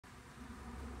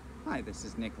Hi, this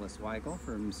is Nicholas Weigel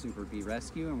from Super Bee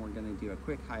Rescue, and we're going to do a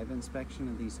quick hive inspection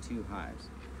of these two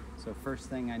hives. So first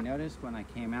thing I noticed when I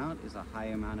came out is a high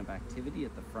amount of activity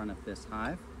at the front of this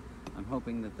hive. I'm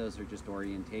hoping that those are just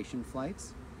orientation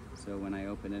flights. So when I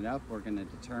open it up, we're going to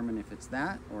determine if it's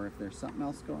that or if there's something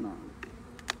else going on.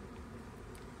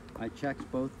 I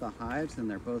checked both the hives and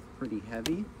they're both pretty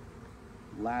heavy.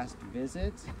 Last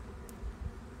visit,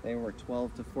 they were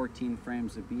 12 to 14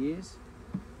 frames of bees.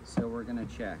 So we're going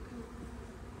to check.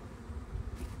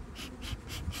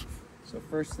 So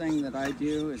first thing that I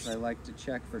do is I like to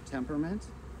check for temperament.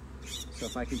 So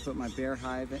if I can put my bare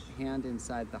hand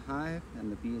inside the hive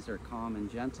and the bees are calm and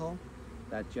gentle,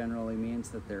 that generally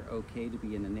means that they're okay to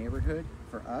be in the neighborhood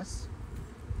for us.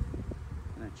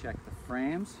 I'm going to check the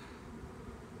frames.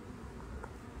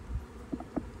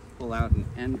 Pull out an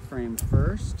end frame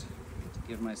first to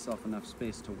give myself enough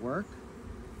space to work.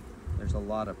 There's a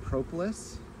lot of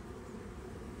propolis.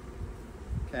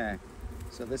 Okay,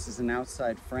 so this is an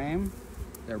outside frame.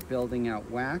 They're building out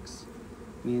wax.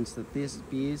 Means that these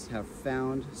bees have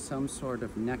found some sort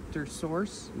of nectar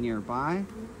source nearby.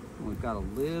 And we've got a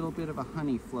little bit of a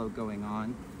honey flow going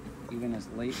on, even as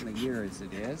late in the year as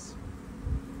it is.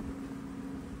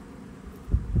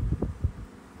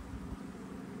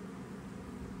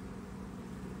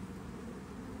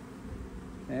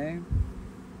 Okay,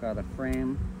 got a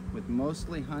frame with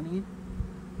mostly honey,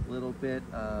 a little bit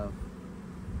of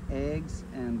eggs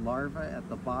and larvae at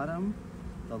the bottom.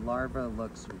 The larva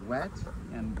looks wet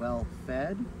and well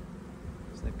fed,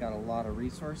 so they've got a lot of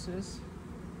resources.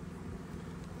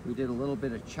 We did a little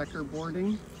bit of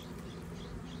checkerboarding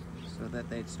so that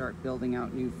they'd start building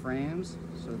out new frames.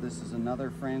 So this is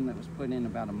another frame that was put in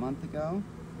about a month ago.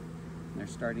 They're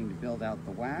starting to build out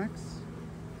the wax.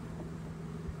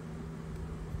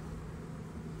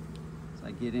 So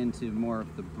I get into more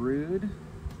of the brood.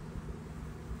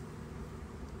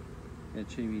 It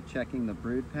should be checking the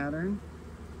brood pattern.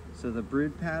 So the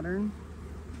brood pattern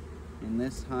in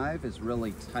this hive is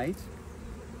really tight.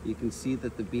 You can see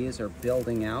that the bees are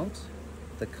building out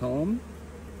the comb.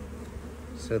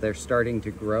 So they're starting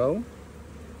to grow.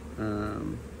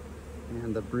 And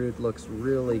the brood looks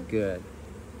really good.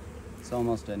 It's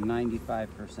almost a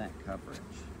 95% coverage.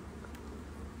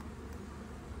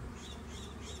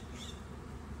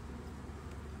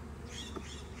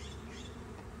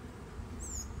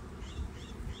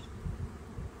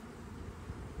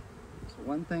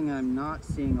 One thing I'm not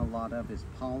seeing a lot of is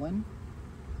pollen.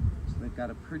 So they've got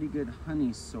a pretty good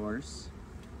honey source.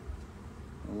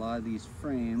 A lot of these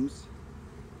frames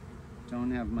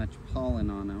don't have much pollen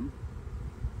on them.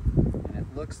 And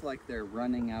it looks like they're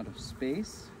running out of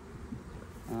space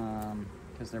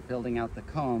because they're building out the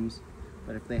combs.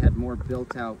 But if they had more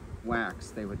built out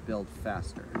wax, they would build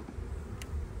faster.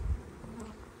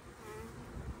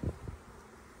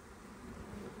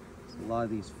 A lot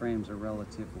of these frames are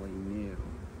relatively new.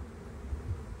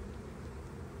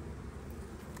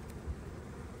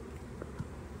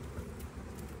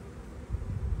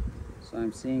 So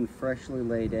I'm seeing freshly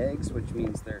laid eggs, which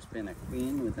means there's been a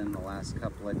queen within the last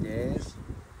couple of days.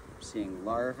 I'm seeing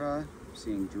larvae, I'm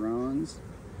seeing drones.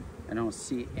 I don't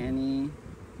see any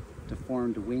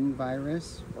deformed wing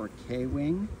virus or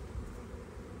K-wing.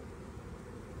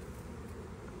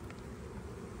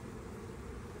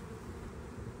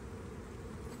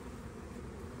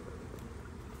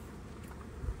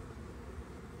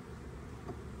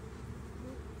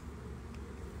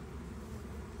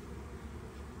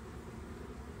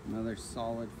 Another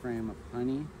solid frame of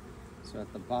honey. So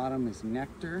at the bottom is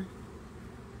nectar,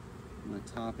 and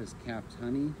the top is capped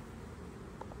honey.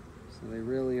 So they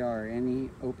really are, any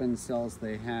open cells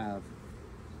they have,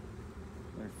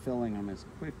 they're filling them as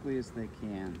quickly as they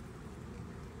can.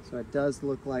 So it does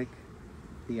look like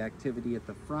the activity at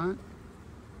the front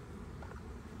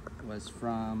was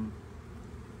from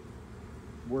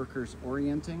workers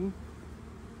orienting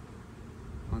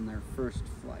on their first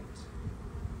flight.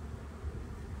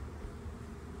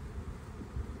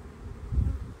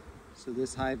 So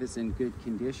this hive is in good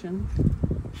condition.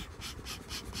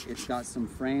 It's got some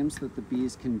frames that the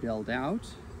bees can build out,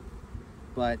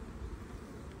 but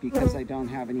because I don't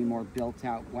have any more built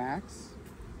out wax,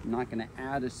 I'm not going to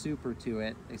add a super to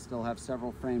it. They still have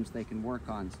several frames they can work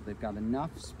on, so they've got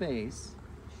enough space.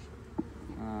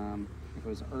 If it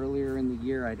was earlier in the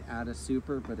year, I'd add a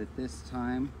super, but at this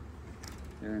time,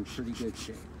 they're in pretty good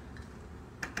shape.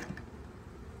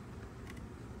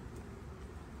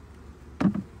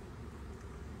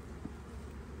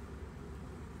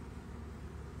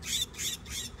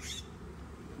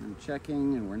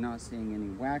 Checking, and we're not seeing any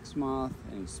wax moth,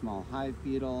 any small hive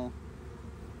beetle.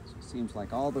 So it seems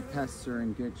like all the pests are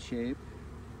in good shape.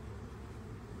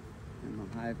 And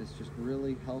the hive is just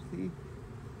really healthy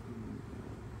and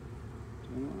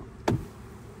doing well.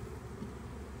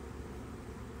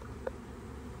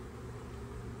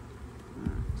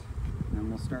 Alright, and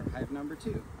we'll start hive number 2.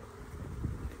 Okay,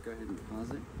 go ahead and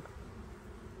pause it.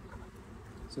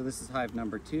 So this is hive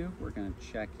number 2. We're going to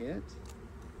check it.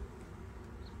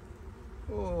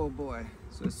 Oh boy.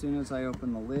 So as soon as I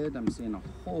open the lid, I'm seeing a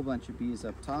whole bunch of bees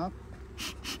up top.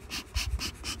 So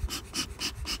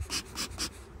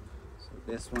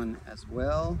this one as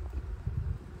well.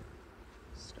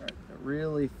 Starting to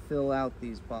really fill out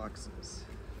these boxes.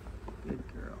 Good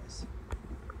girls.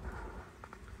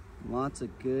 Lots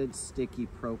of good sticky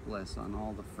propolis on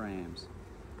all the frames.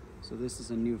 So this is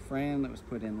a new frame that was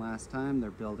put in last time. They're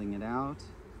building it out.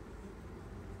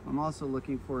 I'm also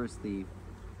looking for is the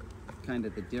kind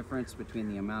of the difference between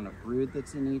the amount of brood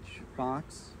that's in each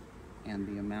box and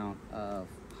the amount of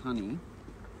honey.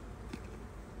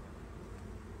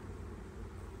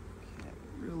 Okay,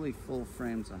 really full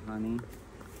frames of honey.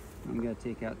 I'm going to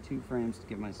take out 2 frames to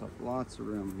give myself lots of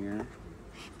room here.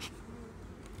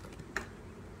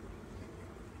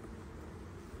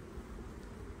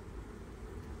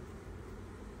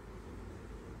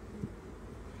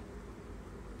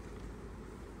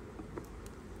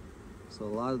 So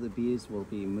a lot of the bees will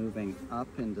be moving up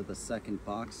into the second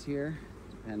box here,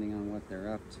 depending on what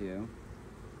they're up to.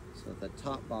 So the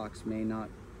top box may not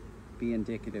be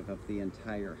indicative of the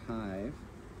entire hive.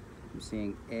 I'm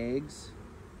seeing eggs.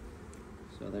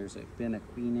 So there's been a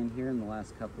queen in here in the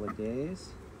last couple of days.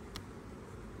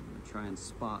 I'm going to try and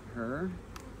spot her.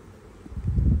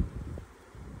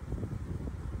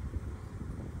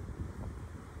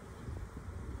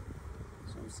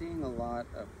 Seeing a lot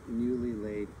of newly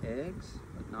laid eggs,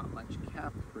 but not much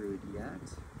capped brood yet.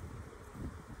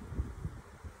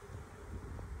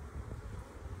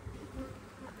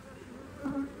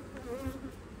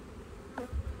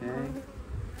 Okay,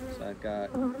 so I've got,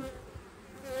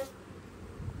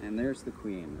 and there's the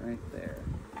queen right there.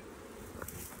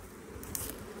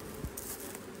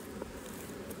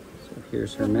 So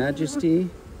here's Her Majesty.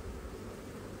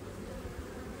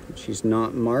 She's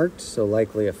not marked, so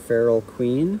likely a feral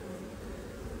queen.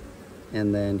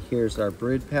 And then here's our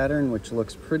brood pattern, which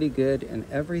looks pretty good, and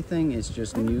everything is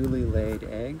just newly laid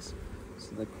eggs.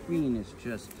 So the queen is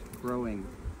just growing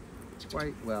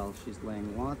quite well. She's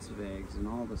laying lots of eggs in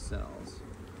all the cells.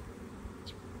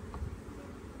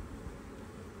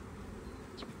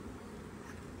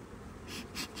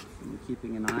 I'm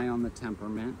keeping an eye on the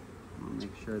temperament. I'll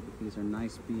make sure that these are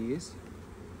nice bees.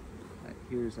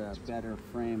 Here's a better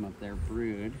frame of their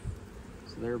brood.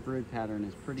 So their brood pattern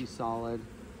is pretty solid.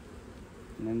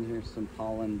 And then there's some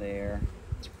pollen there.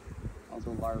 All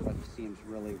the larvae seems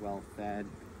really well fed,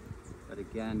 but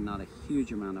again, not a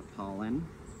huge amount of pollen.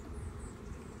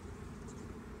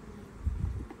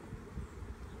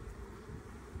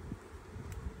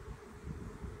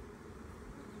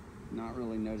 Not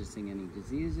really noticing any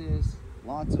diseases.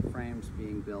 Lots of frames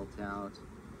being built out.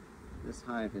 This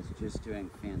hive is just doing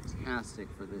fantastic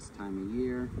for this time of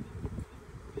year.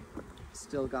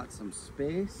 Still got some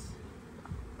space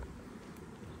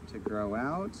to grow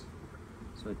out,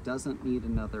 so it doesn't need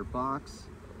another box.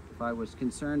 If I was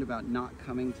concerned about not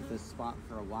coming to this spot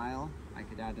for a while, I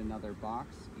could add another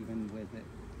box, even with it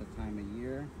the time of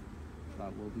year,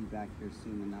 but we'll be back here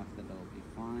soon enough that it'll be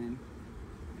fine.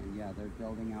 And yeah, they're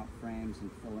building out frames and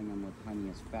filling them with honey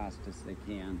as fast as they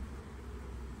can.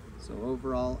 So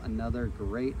overall, another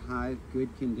great hive,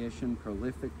 good condition,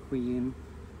 prolific queen,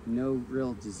 no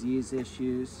real disease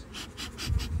issues.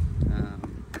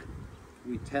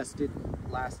 We tested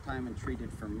last time and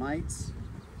treated for mites,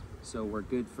 so we're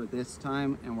good for this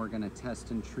time, and we're going to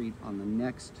test and treat on the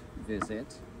next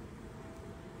visit.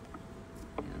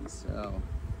 And so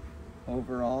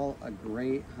overall, a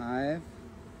great hive,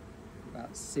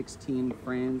 about 16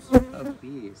 frames of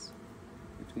bees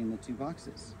between the 2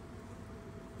 boxes.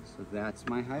 So that's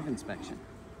my hive inspection.